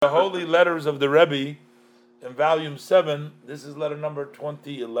Holy Letters of the Rebbe in volume 7. This is letter number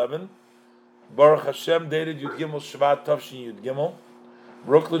 2011. Baruch Hashem, dated Yud Gimel Shvat Tavshin Yud Gimel,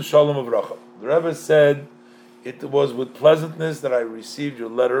 Brooklyn Shalom Uvracha. The Rebbe said, "It was with pleasantness that I received your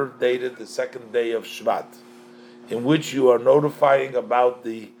letter dated the second day of Shvat, in which you are notifying about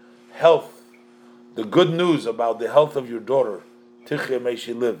the health, the good news about the health of your daughter. Tichya, may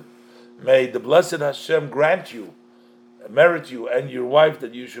she live. May the blessed Hashem grant you, merit you and your wife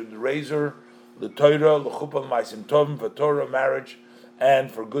that you should raise her the Torah, l'chupal ma'asim tovim, for Torah, marriage,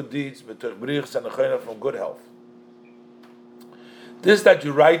 and for good deeds, from good health." This that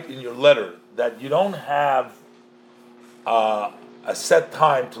you write in your letter, that you don't have a set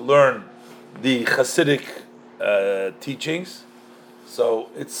time to learn the Hasidic teachings,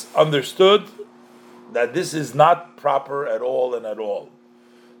 so it's understood that this is not proper at all and at all,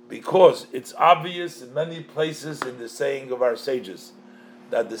 because it's obvious in many places in the saying of our sages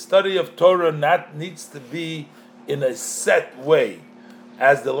that the study of Torah needs to be in a set way,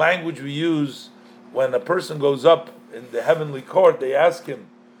 as the language we use when a person goes up in the heavenly court. They ask him,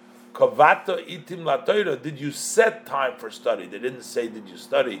 "Kavata itim la Torah," did you set time for study? They didn't say did you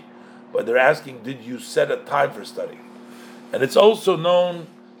study, but they're asking, did you set a time for study? And it's also known,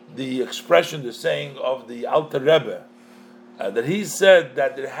 the expression, the saying of the Alter Rebbe, that he said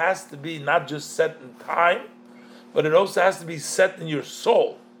that it has to be not just set in time, but it also has to be set in your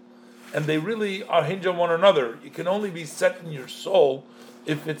soul. And they really are hinge on one another. You can only be set in your soul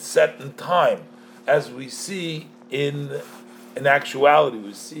if it's set in time, as we see in actuality,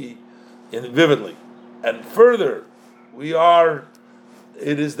 we see in vividly. And further,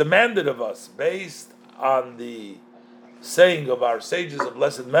 it is demanded of us, based on the saying of our sages of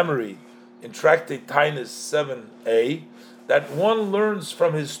blessed memory in Tractate Tainus 7a, that one learns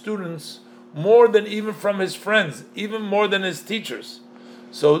from his students more than even from his friends, even more than his teachers.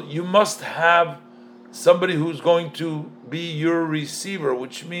 So you must have somebody who's going to be your receiver,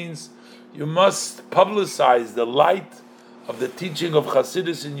 which means you must publicize the light of the teaching of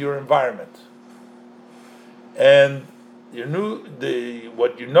Chasidus in your environment. And you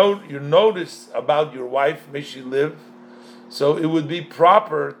notice about your wife, may she live. So it would be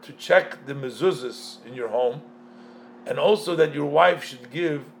proper to check the mezuzahs in your home, and also that your wife should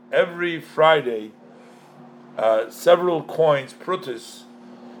give every Friday several coins, prutis,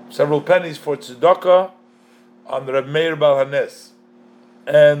 several pennies for tzedakah on the Reb Meir Baal HaNes.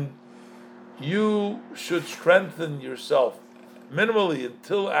 And you should strengthen yourself minimally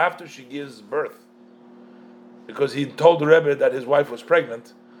until after she gives birth, because he told the Rebbe that his wife was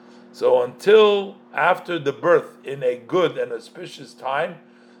pregnant. So until after the birth, in a good and auspicious time,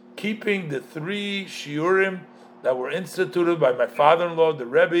 keeping the 3 shiurim that were instituted by my father-in-law, the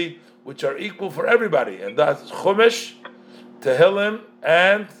Rebbe, which are equal for everybody, and that's Chumash, Tehillim,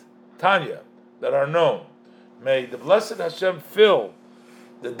 and Tanya, that are known. May the blessed Hashem fill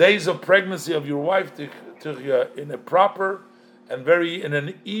the days of pregnancy of your wife in a proper and in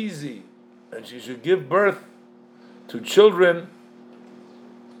an easy, and she should give birth to children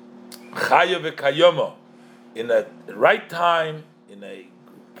chaya v'kayoma, in a right time, in a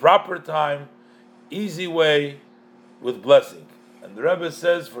proper time, easy way, with blessing. And the Rebbe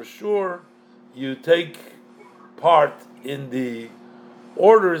says, for sure, you take part in the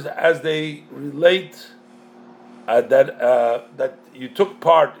orders as they relate, that you took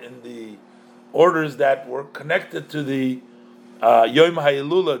part in the orders that were connected to the Yom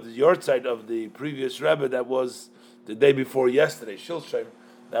HaYilula, the yortzeit of the previous Rebbe, that was the day before yesterday, Shilshem.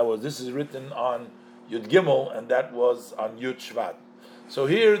 This is written on Yud Gimel, and that was on Yud Shvat. So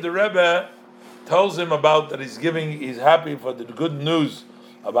here the Rebbe tells him about that he's happy for the good news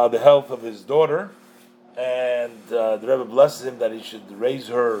about the health of his daughter, and the Rebbe blesses him that he should raise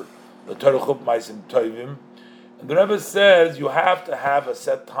her the Torah chup ma'asim tovim. And the Rebbe says you have to have a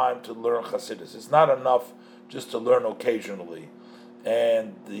set time to learn Chasidus. It's not enough just to learn occasionally.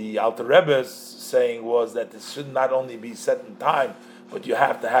 And the Alter Rebbe's saying was that this should not only be set in time, but you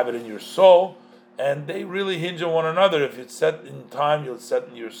have to have it in your soul. And they really hinge on one another. If it's set in time, you'll set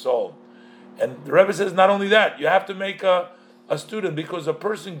in your soul. And the Rebbe says not only that, you have to make a student, because a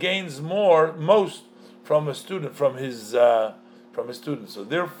person gains most from a student, from his student. So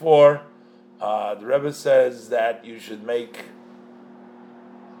therefore, the Rebbe says that you should make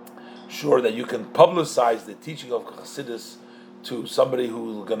sure that you can publicize the teaching of Chasidus to somebody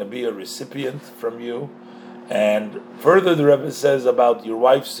who's going to be a recipient from you. And further, the Rebbe says about your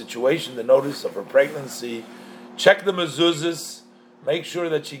wife's situation, the notice of her pregnancy, check the mezuzahs, make sure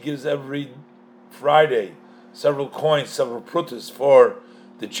that she gives every Friday several coins, several prutas for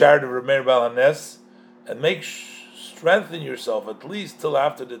the charity of Reb Meir Baal HaNes, and make strengthen yourself at least till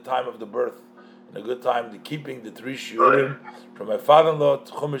after the time of the birth, in a good time, the keeping the 3 shiurim from my father-in-law,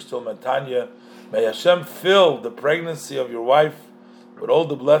 Chumash till Matanya. May Hashem fill the pregnancy of your wife with all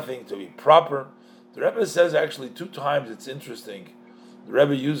the blessing to be proper. The Rebbe says actually 2 times, it's interesting. The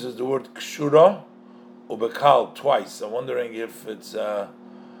Rebbe uses the word kshura ubekal twice. I'm wondering if it's and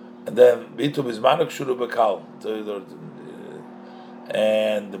then bitu bizmanu kshura ubekal,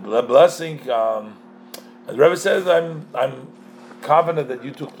 and the blessing. And the Rebbe says, I'm confident that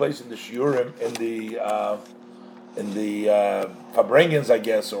you took place in the shiurim in the Fabrengens, I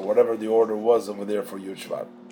guess, or whatever the order was over there for Yud Shvat.